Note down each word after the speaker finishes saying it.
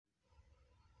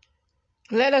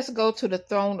Let us go to the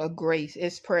throne of grace.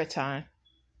 It's prayer time.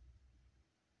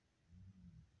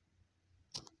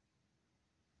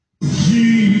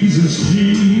 Jesus,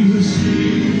 Jesus,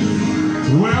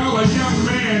 Jesus. Well, a young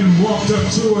man walked up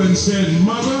to her and said,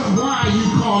 "Mother, why are you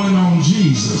calling on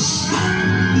Jesus?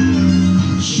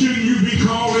 Shouldn't you be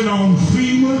calling on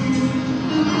FEMA?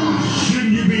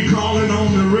 Shouldn't you be calling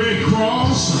on the Red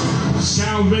Cross,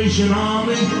 Salvation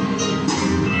Army?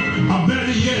 Or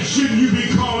better yet, shouldn't you be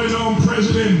calling on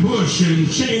President Bush and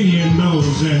Cheney and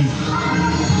those?" And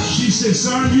she said,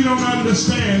 "Son, you don't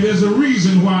understand. There's a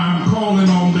reason why I'm calling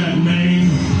on that name.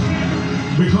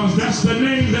 Because that's the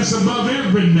name that's above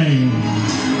every name."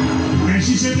 And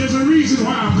she said, "There's a reason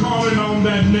why I'm calling on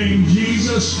that name,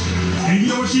 Jesus." And you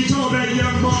know what she told that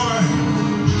young boy?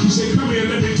 She said, "Come here,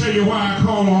 let me tell you why I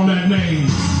call on that name.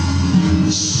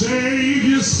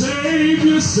 Savior,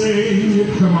 Savior, Savior."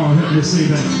 Come on, help me say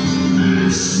that.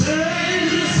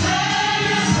 Savior,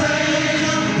 Savior,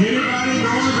 Savior. Anybody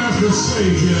know him as the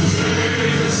Savior?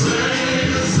 Savior,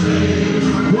 Savior,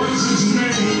 Savior. What's his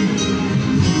name?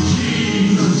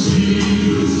 Jesus,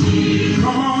 Jesus, Jesus.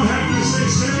 Come on, help me say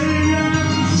Savior,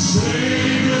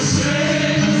 Savior,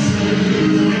 Savior,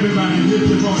 Savior. Everybody lift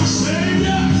your voice.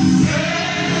 Savior,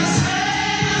 Savior,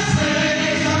 Savior,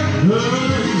 Savior. Oh,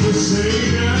 he's the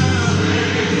Savior.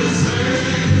 Savior,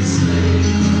 Savior,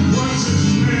 Savior. What's his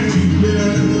name?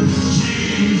 Yeah.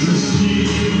 Jesus,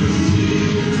 Jesus,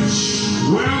 Jesus.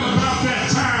 Well, about that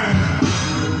time,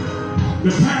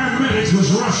 the paramedics was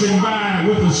rushing by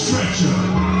with a stretcher.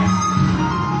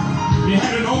 They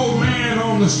had an old man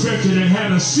on the stretcher that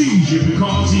had a seizure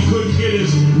because he couldn't get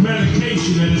his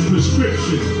medication and his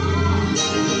prescription.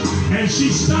 And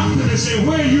she stopped him and said,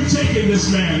 "Where are you taking this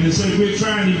man?" They said, "We're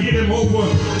trying to get him over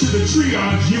to the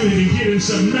triage unit and get him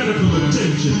some medical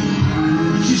attention."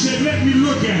 She said, "Let me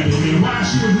look at him." And while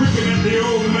she was looking at the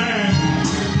old man,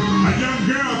 a young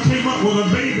girl came up with a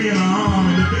baby in her arm,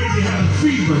 and the baby had a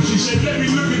fever. She said, "Let me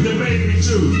look at the baby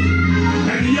too."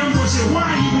 And the young boy said, "Why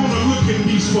are you going to look at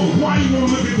these folk? Why are you going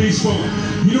to look at these folk?"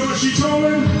 You know what she told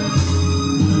him?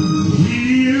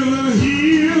 "Healer,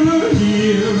 healer,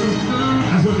 healer."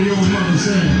 That's what the old mother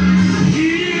said.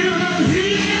 "Healer,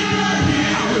 healer,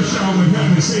 healer." I wish y'all would help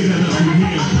me say that up in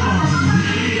here. Come on.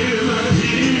 Healer,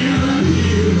 healer,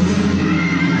 healer.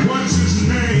 What's his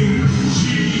name?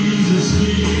 Jesus,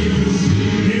 Jesus.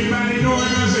 Anybody know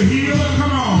him as a healer?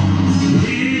 Come on.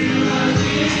 Healer,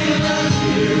 healer,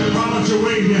 healer. Why don't you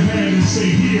wave your hand and say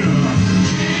healer?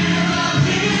 Healer,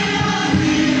 healer,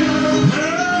 healer.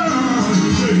 Oh,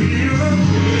 he's a healer.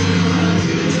 Healer,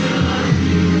 healer,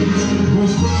 healer.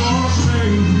 What's the Lord's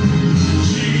name?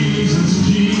 Jesus,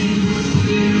 Jesus.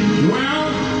 Well,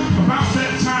 about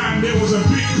that time, there was a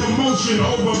big commotion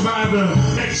over by the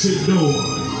exit door.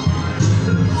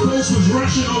 Folks was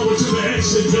rushing over to the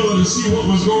exit door to see what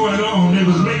was going on. They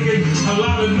was making a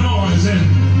lot of noise, and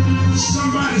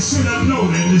somebody sent a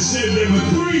note, and it said there were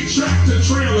 3 tractor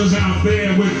trailers out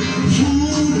there with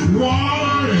food,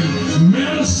 water, and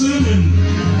medicine,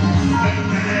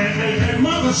 and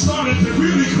mother started to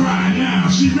really cry now.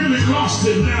 She really lost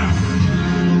it now.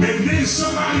 And then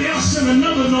somebody else sent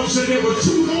another note, said there were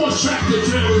 2 more tractor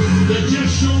trailers that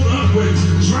just showed up with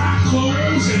dry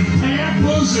clothes and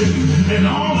pampers and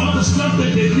all other stuff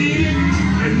that they needed.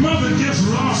 And mother just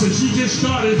lost it. She just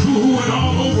started boo-hooing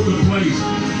all over the place.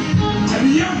 And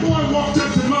the young boy walked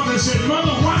up to mother and said,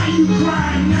 "Mother, why are you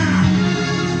crying now?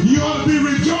 You ought to be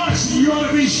rejoicing. You ought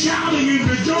to be shouting and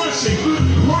rejoicing.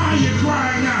 Why are you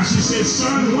crying now?" She said,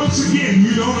 "Son, once again,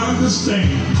 you don't understand."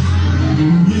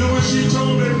 You know what she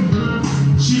told him?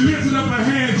 She lifted up her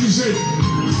hand. She said,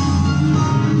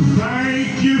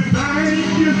 "Thank you,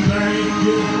 thank you, thank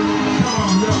you." Come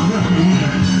on, y'all, help me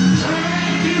here.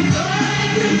 Thank you,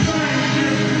 thank you, thank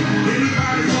you.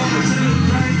 Anybody want to tell him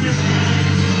thank you?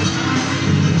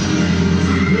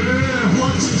 Yeah,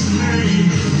 what's his name?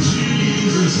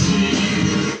 Jesus,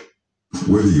 Jesus.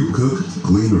 Whether you cook,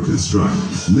 clean, or construct,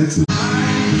 next is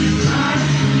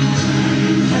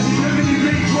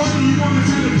you want to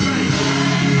tell him thank you.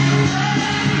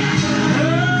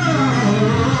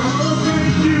 Oh,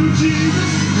 thank you,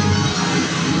 Jesus.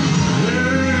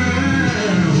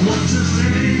 Yeah, what's his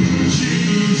name?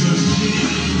 Jesus,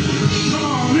 Jesus. Come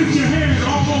on, lift your hand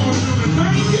all over to him.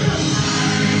 Thank you.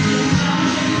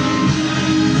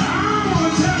 I want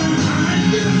to tell him thank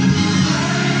you.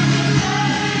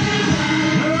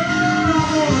 I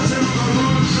want to tell the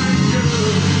Lord thank you.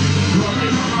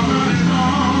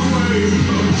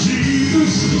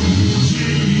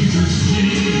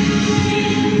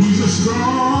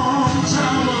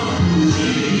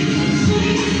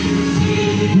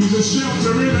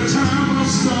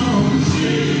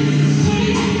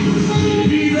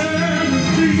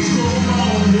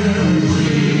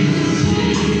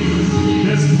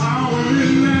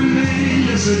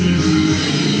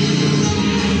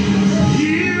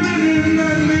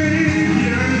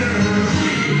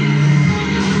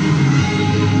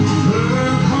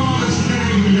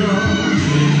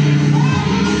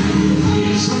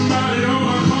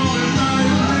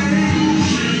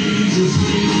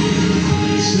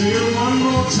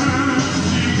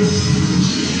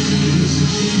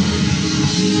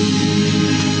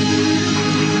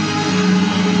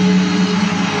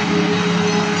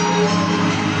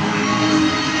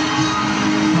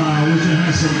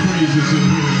 Some praises in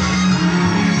here.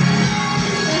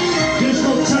 Just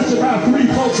go touch about 3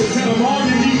 folks and tell them all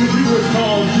you need to do is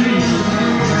call Jesus.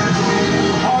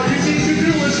 All you need to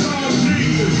do is call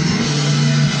Jesus.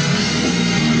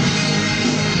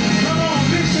 Come on,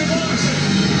 lift your voice and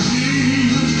say,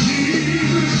 Jesus,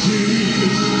 Jesus,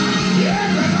 Jesus.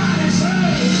 Everybody say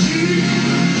Jesus.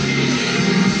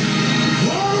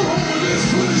 All over this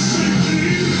place, say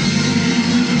Jesus.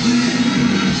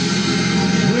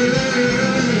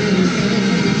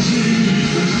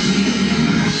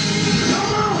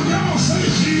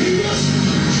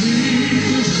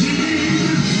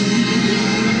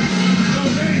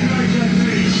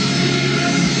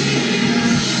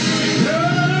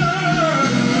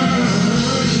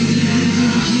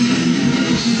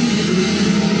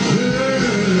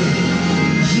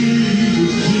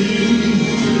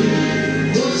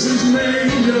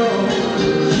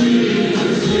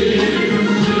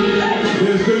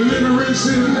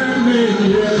 In that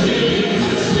name, yeah.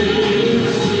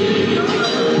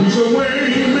 He's a way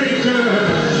maker.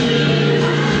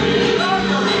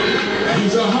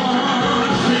 He's a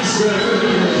heart fixer.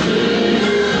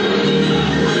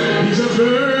 He's a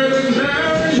burden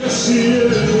bearer, yes he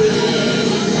is.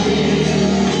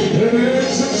 And then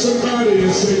touch somebody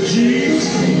and say,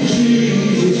 Jesus,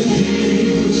 Jesus,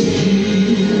 Jesus, Jesus.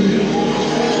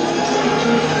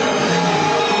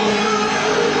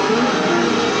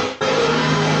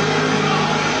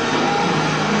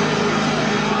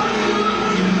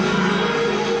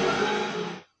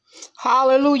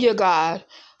 Hallelujah, God.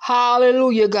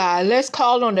 Hallelujah, God. Let's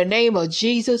call on the name of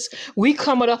Jesus. We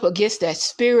coming up against that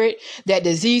spirit, that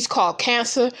disease called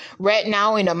cancer right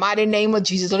now in the mighty name of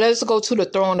Jesus. Let's go to the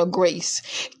throne of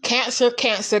grace. Cancer,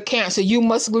 cancer, cancer. You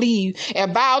must leave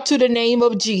and bow to the name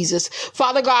of Jesus.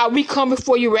 Father God, we come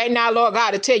before you right now, Lord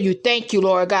God, to tell you thank you,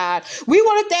 Lord God. We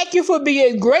want to thank you for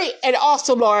being great and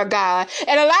awesome, Lord God,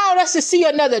 and allowing us to see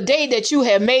another day that you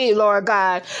have made, Lord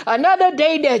God. Another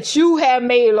day that you have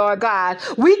made, Lord God.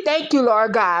 We thank you,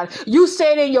 Lord God. You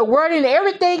said in your word and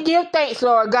everything, give thanks,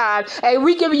 Lord God. And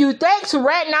we give you thanks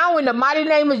right now in the mighty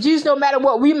name of Jesus, no matter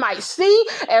what we might see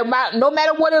and no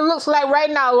matter what it looks like right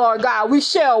now, Lord God. We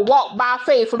shall walk by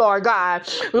faith, Lord God.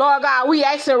 Lord God, we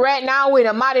ask it right now in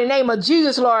the mighty name of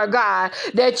Jesus, Lord God,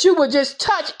 that you would just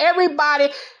touch everybody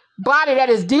that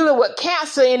is dealing with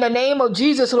cancer in the name of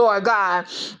Jesus, Lord God.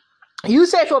 You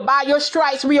say, for by your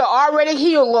stripes we are already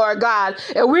healed, Lord God.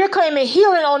 And we're claiming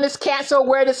healing on this cancer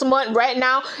awareness month right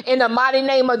now in the mighty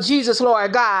name of Jesus,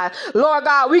 Lord God. Lord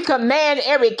God, we command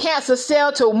every cancer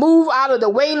cell to move out of the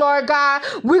way, Lord God.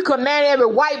 We command every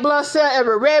white blood cell,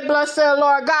 every red blood cell,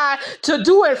 Lord God, to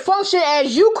do and function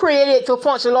as you created it to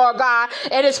function, Lord God,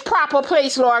 at its proper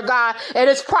place, Lord God, at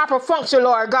its proper function,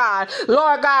 Lord God.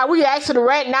 Lord God, we ask it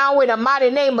right now in the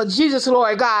mighty name of Jesus,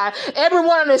 Lord God.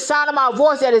 Everyone on the sound of my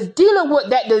voice that is dealing with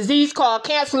that disease called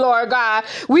cancer, Lord God,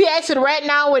 we ask it right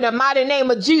now in the mighty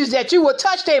name of Jesus that you will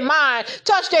touch their mind,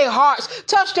 touch their hearts,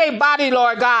 touch their body,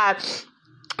 Lord God.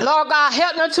 Lord God,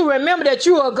 help them to remember that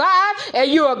you are God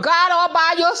and you are God all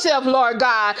by yourself, Lord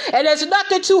God. And there's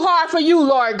nothing too hard for you,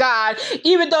 Lord God.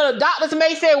 Even though the doctors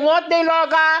may say one thing, Lord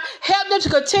God, help them to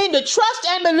continue to trust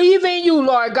and believe in you,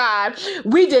 Lord God.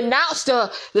 We denounce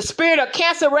the spirit of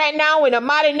cancer right now in the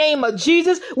mighty name of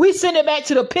Jesus. We send it back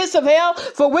to the pits of hell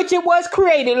for which it was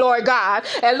created, Lord God.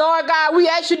 And Lord God, we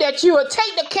ask you that you will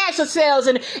take the cancer cells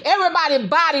in everybody's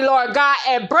body, Lord God,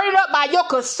 and burn it up by your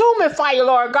consuming fire,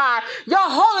 Lord God. Your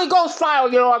Holy Ghost fire,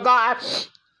 Lord God.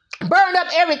 Burn up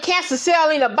every cancer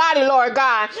cell in the body, Lord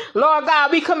God. Lord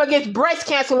God, we come against breast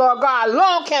cancer, Lord God,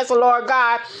 lung cancer, Lord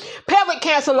God, pelvic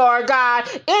cancer, Lord God,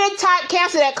 any type of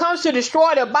cancer that comes to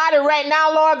destroy the body right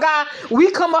now, Lord God,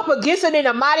 we come up against it in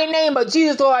the mighty name of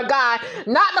Jesus, Lord God,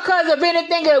 not because of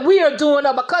anything that we are doing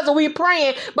or because of we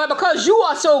praying, but because you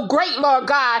are so great, Lord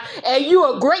God, and you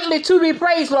are greatly to be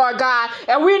praised, Lord God,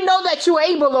 and we know that you are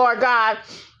able, Lord God.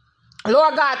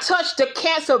 Lord God, touch the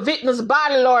cancer victim's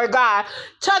body, Lord God.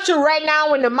 Touch it right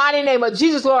now in the mighty name of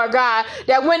Jesus, Lord God,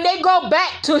 that when they go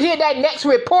back to hear that next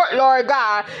report, Lord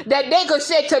God, that they could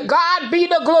say, to God be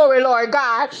the glory, Lord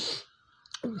God.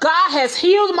 God has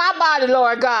healed my body,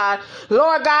 Lord God.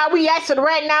 Lord God, we ask it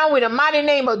right now in the mighty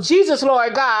name of Jesus,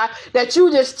 Lord God, that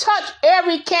you just touch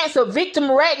every cancer victim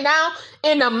right now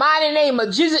in the mighty name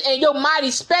of Jesus, in your mighty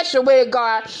special way,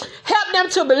 God. Help them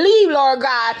to believe, Lord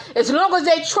God. As long as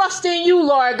they trust in you,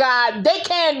 Lord God, they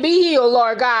can be healed,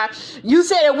 Lord God. You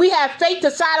said that we have faith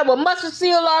the size of a mustard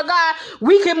seed, Lord God,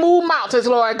 we can move mountains,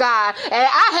 Lord God. And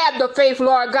I have the faith,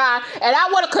 Lord God. And I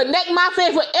want to connect my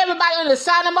faith with everybody on the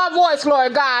sound of my voice,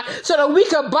 Lord God, so that we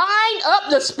can bind up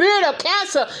the spirit of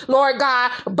cancer, Lord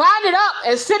God. Bind it up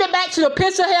and send it back to the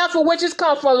pits of hell for which it's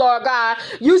come from, Lord God.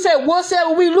 You said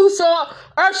whatsoever we loose on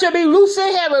earth shall be loose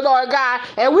in heaven, Lord God.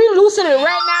 And we loosen it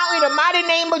right now in the mighty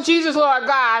name of Jesus, Lord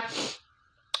God.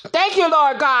 Thank you,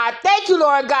 Lord God. Thank you,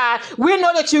 Lord God. We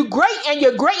know that you're great and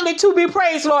you're greatly to be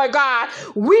praised, Lord God.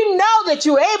 We know that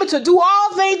you're able to do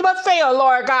all things but fail,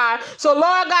 Lord God. So,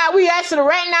 Lord God, we ask you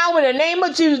right now in the name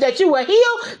of Jesus that you will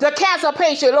heal the cancer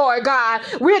patient, Lord God.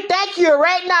 We thank you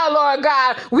right now, Lord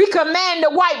God. We command the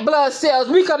white blood cells.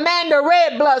 We command the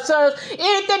red blood cells.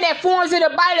 Anything that forms in the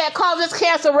body that causes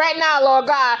cancer right now, Lord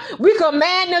God. We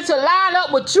command them to line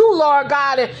up with you, Lord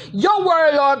God, and your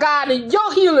word, Lord God, and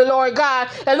your healing, Lord God.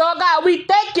 And Lord God, we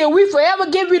thank you. We forever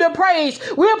give you the praise.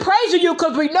 We're praising you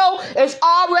because we know it's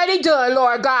already done,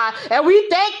 Lord God. And we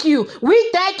thank you. We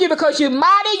thank you because you're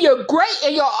mighty, you're great,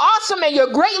 and you're awesome, and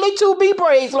you're greatly to be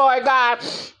praised, Lord God.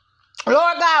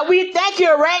 Lord God, we thank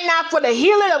you right now for the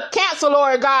healing of cancer,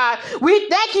 Lord God. We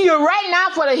thank you right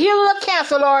now for the healing of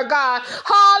cancer, Lord God.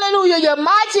 Hallelujah. You're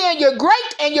mighty and you're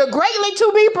great and you're greatly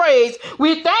to be praised.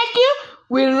 We thank you.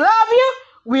 We love you.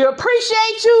 We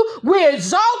appreciate you. We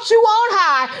exalt you on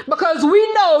high because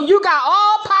we know you got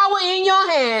all power in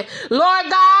your hand. Lord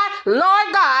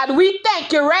God, we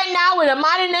thank you right now in the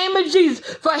mighty name of Jesus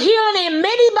for healing in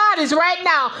many bodies right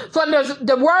now from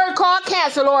the word called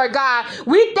cancer, Lord God.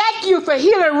 We thank you for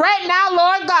healing right now,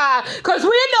 Lord God, because we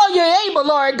know you're able,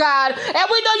 Lord God, and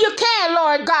we know you can,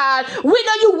 Lord God. We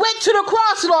know you went to the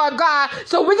cross, Lord God,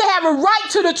 so we can have a right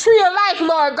to the tree of life,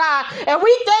 Lord God. And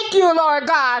we thank you, Lord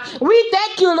God. We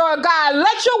thank you, Lord God.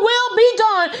 Let your will be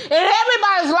done in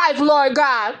everybody's life, Lord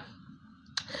God.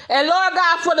 And Lord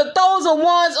God, for those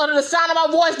ones under the sound of my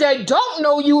voice that don't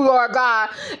know you, Lord God,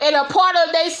 and a part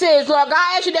of their sins, Lord God,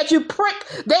 I ask you that you prick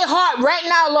their heart right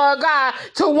now, Lord God,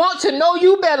 to want to know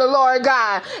you better, Lord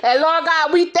God. And Lord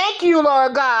God, we thank you,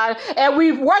 Lord God, and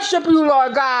we worship you,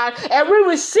 Lord God, and we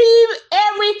receive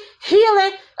every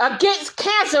healing against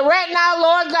cancer right now,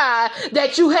 Lord God,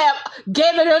 that you have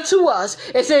given unto us.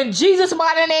 It's in Jesus'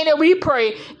 mighty name that we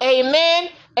pray. Amen,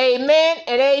 amen,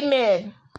 and amen.